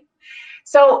 right?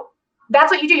 So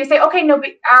that's what you do. You say, okay, no,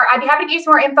 I'd be happy to give you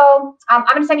some more info. I'm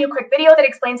going to send you a quick video that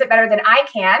explains it better than I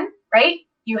can, right?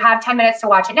 You have 10 minutes to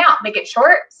watch it now. Make it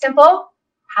short, simple,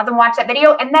 have them watch that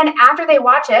video. And then after they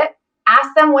watch it,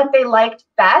 ask them what they liked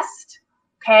best,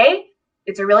 okay?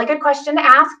 It's a really good question to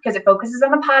ask because it focuses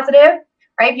on the positive,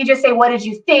 right? If you just say, what did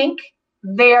you think?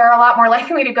 They're a lot more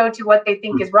likely to go to what they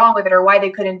think is wrong with it or why they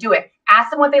couldn't do it.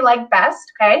 Ask them what they liked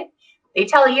best, okay? They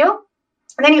tell you.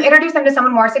 And then you introduce them to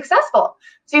someone more successful.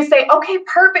 So you say, okay,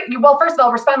 perfect. Well, first of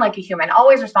all, respond like a human.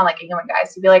 Always respond like a human,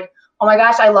 guys. You'd be like, oh my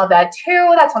gosh, I love that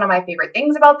too. That's one of my favorite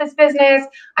things about this business.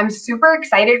 I'm super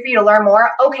excited for you to learn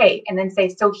more. Okay. And then say,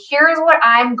 so here's what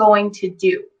I'm going to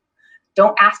do.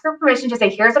 Don't ask for permission. Just say,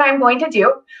 here's what I'm going to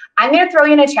do. I'm going to throw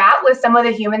you in a chat with some of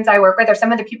the humans I work with or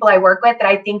some of the people I work with that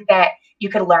I think that you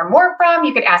could learn more from.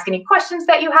 You could ask any questions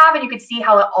that you have and you could see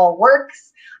how it all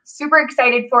works. Super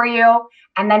excited for you.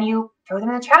 And then you throw them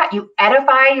in the chat. You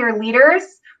edify your leaders,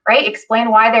 right?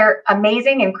 Explain why they're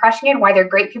amazing and crushing it, why they're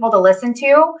great people to listen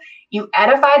to. You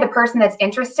edify the person that's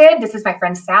interested. This is my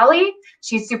friend Sally.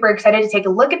 She's super excited to take a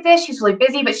look at this. She's really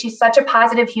busy, but she's such a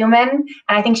positive human, and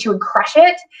I think she would crush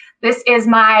it. This is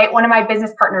one of my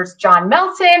business partners, John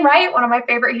Melton, right? One of my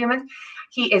favorite humans.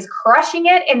 He is crushing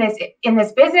it in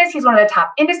this business. He's one of the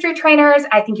top industry trainers.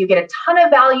 I think you get a ton of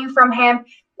value from him.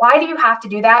 Why do you have to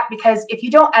do that? Because if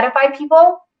you don't edify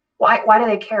people, why do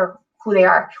they care who they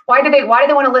are? Why do they want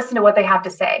to listen to what they have to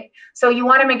say? So you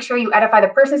want to make sure you edify the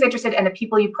person who's interested and the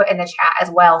people you put in the chat as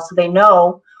well, so they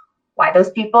know why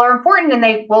those people are important and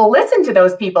they will listen to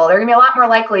those people. They're going to be a lot more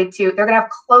likely to, they're going to have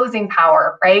closing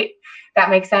power, right? That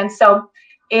makes sense. So,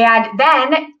 and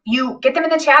then you get them in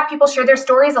the chat, people share their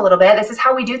stories a little bit. This is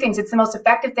how we do things. It's the most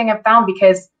effective thing I've found,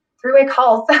 because three-way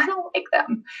calls, I don't like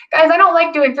them. Guys, I don't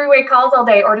like doing three-way calls all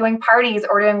day or doing parties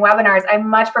or doing webinars. I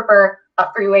much prefer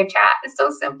a three-way chat. It's so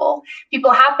simple.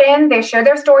 People hop in, they share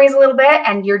their stories a little bit,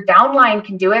 and your downline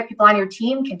can do it. People on your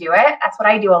team can do it. That's what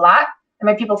I do a lot. And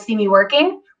my people see me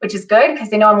working, which is good because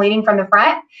they know I'm leading from the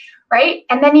front, right?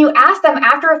 And then you ask them,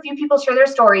 after a few people share their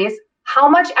stories, how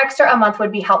much extra a month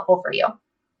would be helpful for you?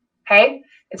 Okay,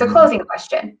 it's a closing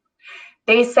question.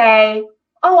 They say,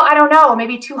 oh, I don't know,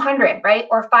 maybe 200, right?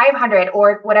 Or 500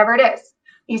 or whatever it is.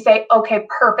 You say, okay,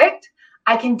 perfect.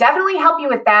 I can definitely help you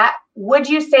with that. Would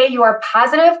you say you are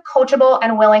positive, coachable,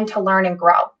 and willing to learn and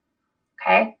grow?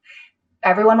 Okay,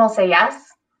 everyone will say yes,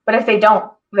 but if they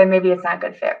don't, then maybe it's not a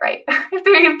good fit, right?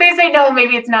 If they say no,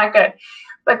 maybe it's not good.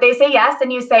 But they say yes,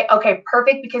 and you say, okay,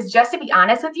 perfect, because just to be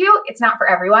honest with you, it's not for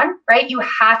everyone, right? You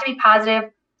have to be positive,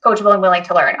 coachable, and willing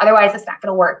to learn. Otherwise, it's not going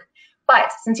to work.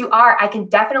 But since you are, I can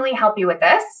definitely help you with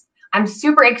this. I'm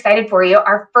super excited for you.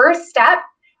 Our first step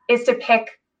is to pick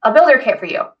a builder kit for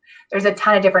you. There's a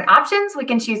ton of different options. We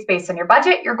can choose based on your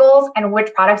budget, your goals, and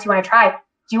which products you want to try.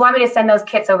 Do you want me to send those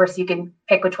kits over so you can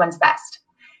pick which one's best?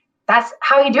 That's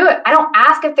how you do it. I don't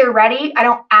ask if they're ready. I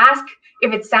don't ask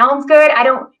if it sounds good. I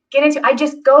don't get into, I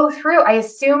just go through. I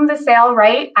assume the sale,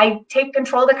 right? I take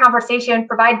control of the conversation,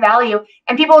 provide value,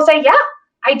 and people will say, yeah,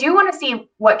 I do want to see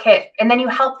what kit. And then you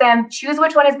help them choose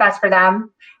which one is best for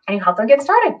them, and you help them get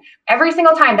started. Every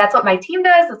single time. That's what my team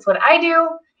does. That's what I do.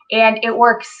 And it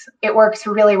works. It works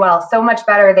really well. So much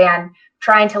better than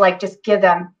trying to like just give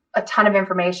them a ton of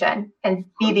information and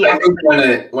be the expert. I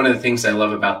think one of the things I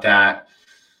love about that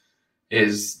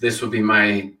is, this would be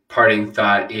my parting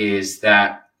thought, is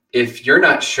that if you're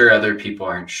not sure, other people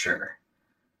aren't sure.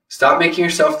 Stop making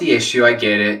yourself the issue. I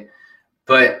get it.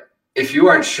 But if you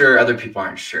aren't sure, other people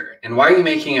aren't sure. And why are you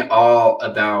making it all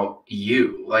about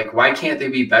you? Like, why can't they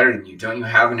be better than you? Don't you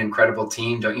have an incredible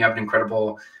team? Don't you have an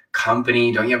incredible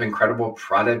company? Don't you have incredible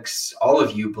products? All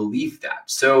of you believe that.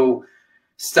 So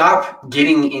stop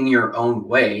getting in your own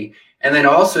way. And then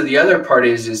also the other part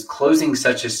is closing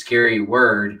such a scary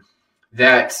word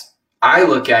that I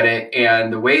look at it,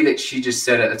 and the way that she just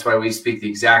said it, that's why we speak the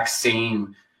exact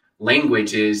same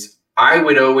language, is I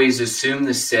would always assume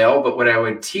the sale, but what I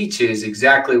would teach is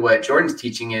exactly what Jordan's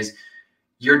teaching is,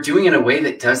 you're doing it in a way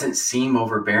that doesn't seem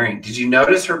overbearing. Did you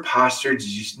notice her posture? Did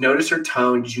you notice her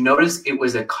tone? Did you notice it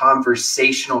was a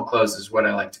conversational close, is what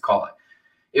I like to call it.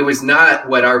 It was not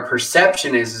what our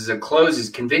perception is as a close, is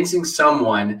convincing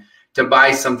someone to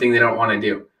buy something they don't want to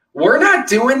do. We're not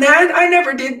doing that. I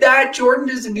never did that. Jordan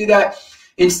doesn't do that.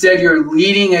 Instead, you're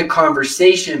leading a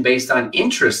conversation based on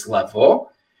interest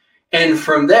level. And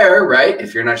from there, right,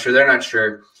 if you're not sure, they're not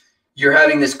sure, you're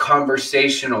having this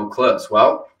conversational close.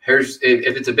 Well, if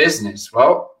it's a business,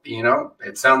 well,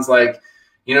 it sounds like,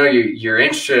 you're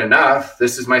interested enough.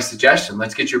 This is my suggestion.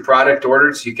 Let's get your product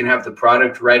ordered so you can have the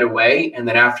product right away. And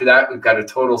then after that, we've got a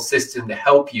total system to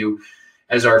help you,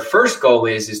 as our first goal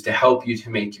is to help you to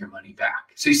make your money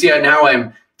back. So you see how now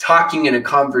I'm talking in a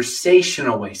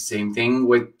conversational way. Same thing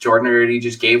with Jordan already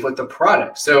just gave with the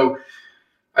product. So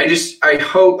I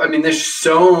hope,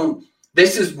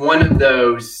 this is one of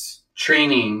those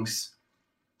trainings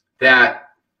that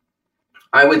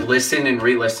I would listen and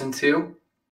re-listen to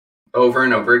over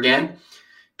and over again,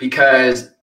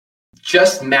 because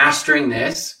just mastering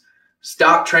this,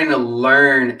 stop trying to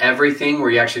learn everything where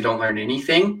you actually don't learn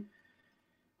anything.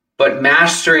 But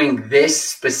mastering this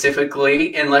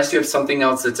specifically, unless you have something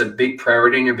else that's a big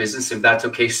priority in your business, if that's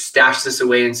okay, stash this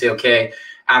away and say, okay,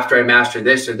 after I master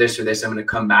this or this or this, I'm going to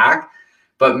come back.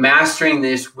 But mastering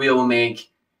this will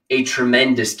make a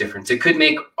tremendous difference. It could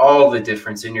make all the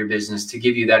difference in your business to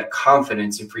give you that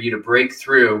confidence and for you to break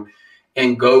through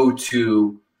and go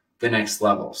to the next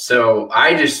level. So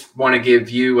I just want to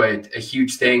give you a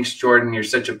huge thanks, Jordan. You're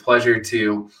such a pleasure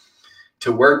to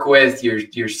work with.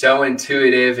 You're so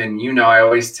intuitive, and I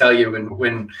always tell you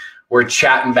when we're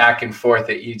chatting back and forth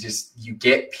that you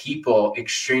get people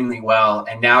extremely well,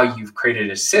 and now you've created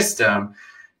a system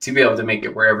to be able to make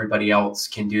it where everybody else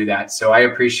can do that. So I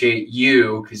appreciate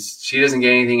you, because she doesn't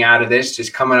get anything out of this,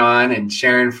 just coming on and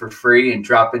sharing for free and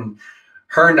dropping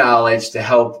her knowledge to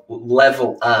help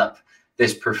level up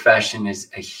this profession is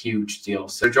a huge deal.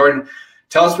 So Jordan,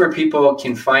 tell us where people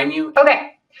can find you.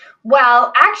 Okay.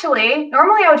 Well, actually,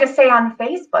 normally I would just say on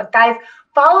Facebook. Guys,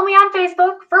 follow me on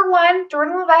Facebook. For one,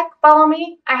 Jordan Levesque, follow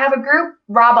me. I have a group.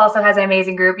 Rob also has an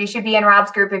amazing group. You should be in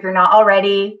Rob's group if you're not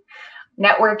already.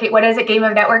 Networking, what is it? Game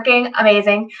of Networking.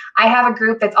 Amazing. I have a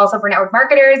group that's also for network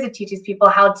marketers. It teaches people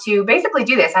how to basically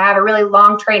do this. I have a really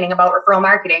long training about referral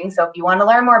marketing. So if you want to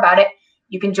learn more about it,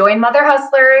 you can join Mother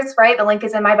Hustlers, right? The link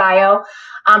is in my bio.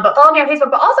 But follow me on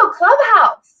Facebook, but also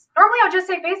Clubhouse. Normally I'll just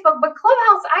say Facebook, but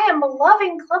Clubhouse, I am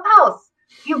loving Clubhouse.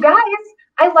 You guys,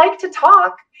 I like to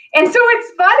talk. And so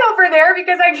it's fun over there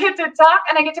because I get to talk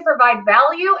and I get to provide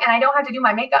value and I don't have to do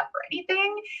my makeup for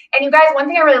anything. And you guys, one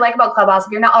thing I really like about Clubhouse,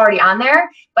 if you're not already on there,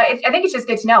 but I think it's just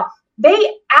good to know,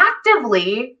 they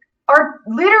actively are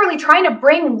literally trying to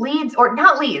bring leads, or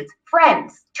not leads,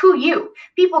 friends to you,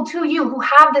 people to you who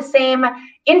have the same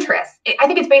interests. I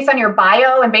think it's based on your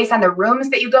bio and based on the rooms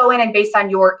that you go in and based on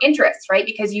your interests, right?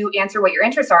 Because you answer what your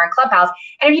interests are in Clubhouse.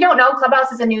 And if you don't know,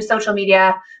 Clubhouse is a new social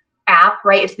media app,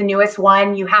 right? It's the newest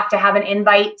one. You have to have an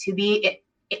invite to be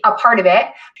a part of it.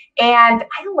 And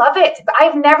I love it.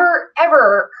 I've never,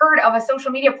 ever heard of a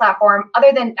social media platform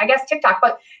other than, I guess, TikTok,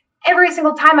 but every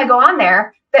single time I go on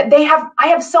there, that I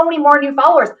have so many more new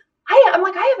followers. I'm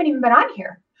like, I haven't even been on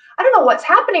here. I don't know what's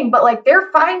happening, but like they're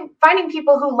finding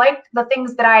people who like the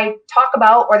things that I talk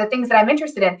about or the things that I'm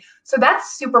interested in. So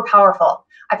that's super powerful.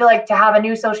 I feel like to have a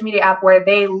new social media app where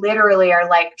they literally are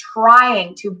like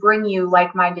trying to bring you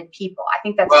like-minded people. I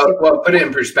think that's well, put it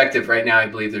in perspective. Right now, I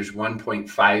believe there's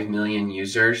 1.5 million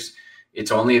users.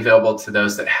 It's only available to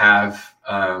those that have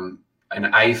an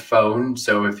iPhone.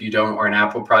 So if you don't, or an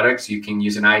Apple product, you can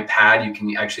use an iPad. You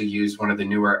can actually use one of the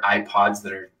newer iPods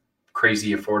that are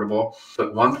crazy affordable.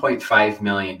 But 1.5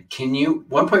 million,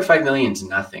 1.5 million is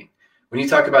nothing. When you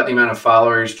talk about the amount of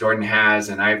followers Jordan has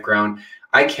and I've grown,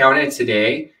 I counted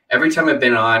today. Every time I've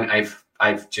been on,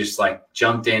 I've just like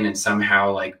jumped in and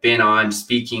somehow like been on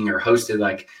speaking or hosted.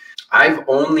 Like I've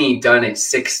only done it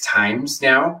 6 times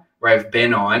now where I've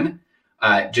been on,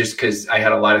 just because I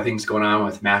had a lot of things going on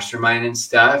with Mastermind and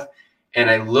stuff. And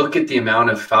I look at the amount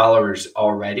of followers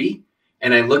already,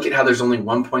 and I look at how there's only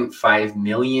 1.5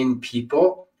 million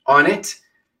people on it.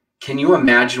 Can you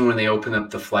imagine when they open up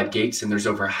the floodgates and there's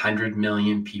over 100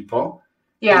 million people?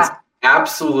 Yeah. It's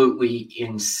absolutely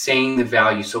insane, the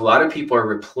value. So a lot of people are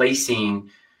replacing,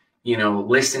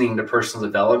 listening to personal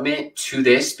development to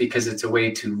this because it's a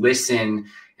way to listen,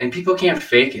 and people can't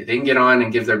fake it. They can get on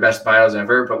and give their best bios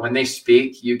ever, but when they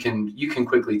speak, you can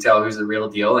quickly tell who's the real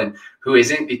deal and who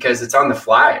isn't, because it's on the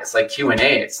fly. It's like Q&A.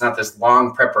 It's not this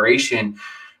long preparation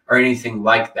or anything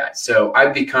like that. So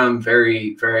I've become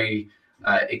very, very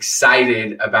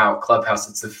excited about Clubhouse.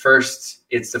 It's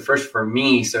the first for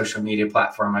me social media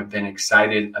platform I've been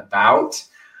excited about,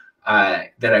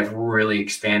 that I've really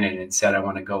expanded and said I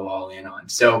want to go all in on.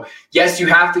 So yes, you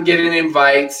have to get an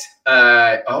invite.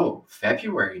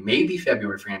 Maybe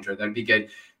February for Android. That'd be good.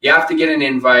 You have to get an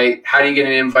invite. How do you get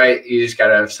an invite? You just got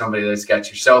to have somebody that's got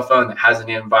your cell phone that has an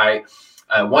invite.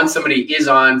 Once somebody is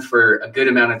on for a good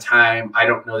amount of time, I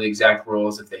don't know the exact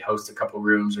rules if they host a couple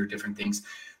rooms or different things,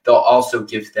 they'll also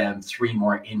give them 3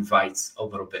 more invites a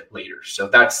little bit later. So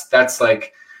that's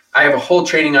like, I have a whole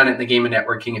training on it in the Game of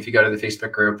Networking. If you go to the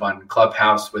Facebook group on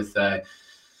Clubhouse with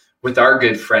our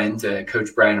good friend, Coach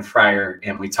Brian Fryer,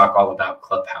 and we talk all about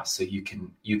Clubhouse. So you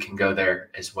can go there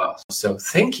as well. So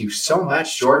thank you so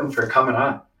much, Jordan, for coming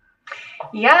on.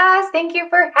 Yes, thank you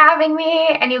for having me.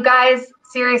 And you guys,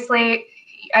 seriously,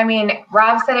 I mean,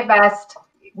 Rob said it best.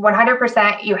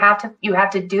 100%. You have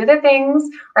to do the things,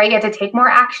 right? You have to take more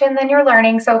action than you're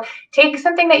learning. So take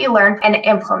something that you learned and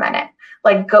implement it.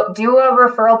 Like go do a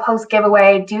referral post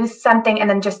giveaway, do something, and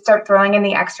then just start throwing in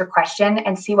the extra question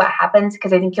and see what happens,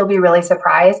 because I think you'll be really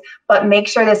surprised. But make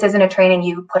sure this isn't a training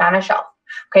you put on a shelf.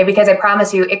 Okay, because I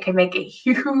promise you, it can make a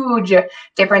huge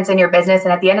difference in your business.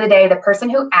 And at the end of the day, the person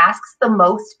who asks the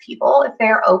most people if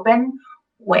they're open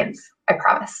wins. I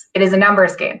promise. It is a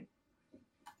numbers game.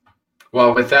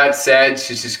 Well, with that said,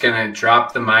 she's just going to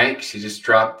drop the mic. She just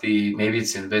dropped maybe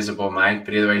it's invisible mic,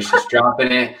 but either way, she's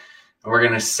dropping it. And we're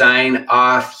going to sign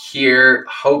off here.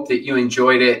 Hope that you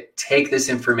enjoyed it. Take this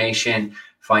information,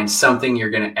 find something you're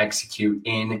going to execute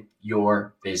in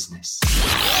your business.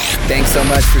 Thanks so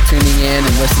much for tuning in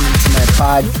and listening to my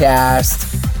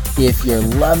podcast. If you're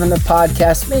loving the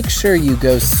podcast, make sure you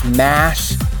go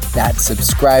smash that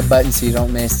subscribe button so you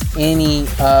don't miss any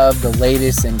of the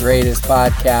latest and greatest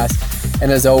podcasts.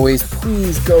 And as always,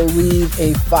 please go leave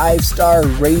a 5-star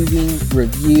raving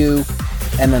review.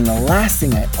 And then the last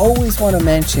thing I always want to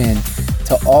mention to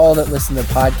to all that listen to the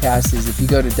podcast is if you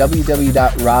go to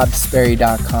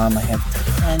www.robsperry.com, I have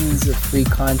tons of free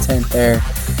content there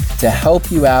to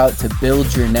help you out to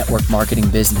build your network marketing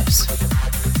business.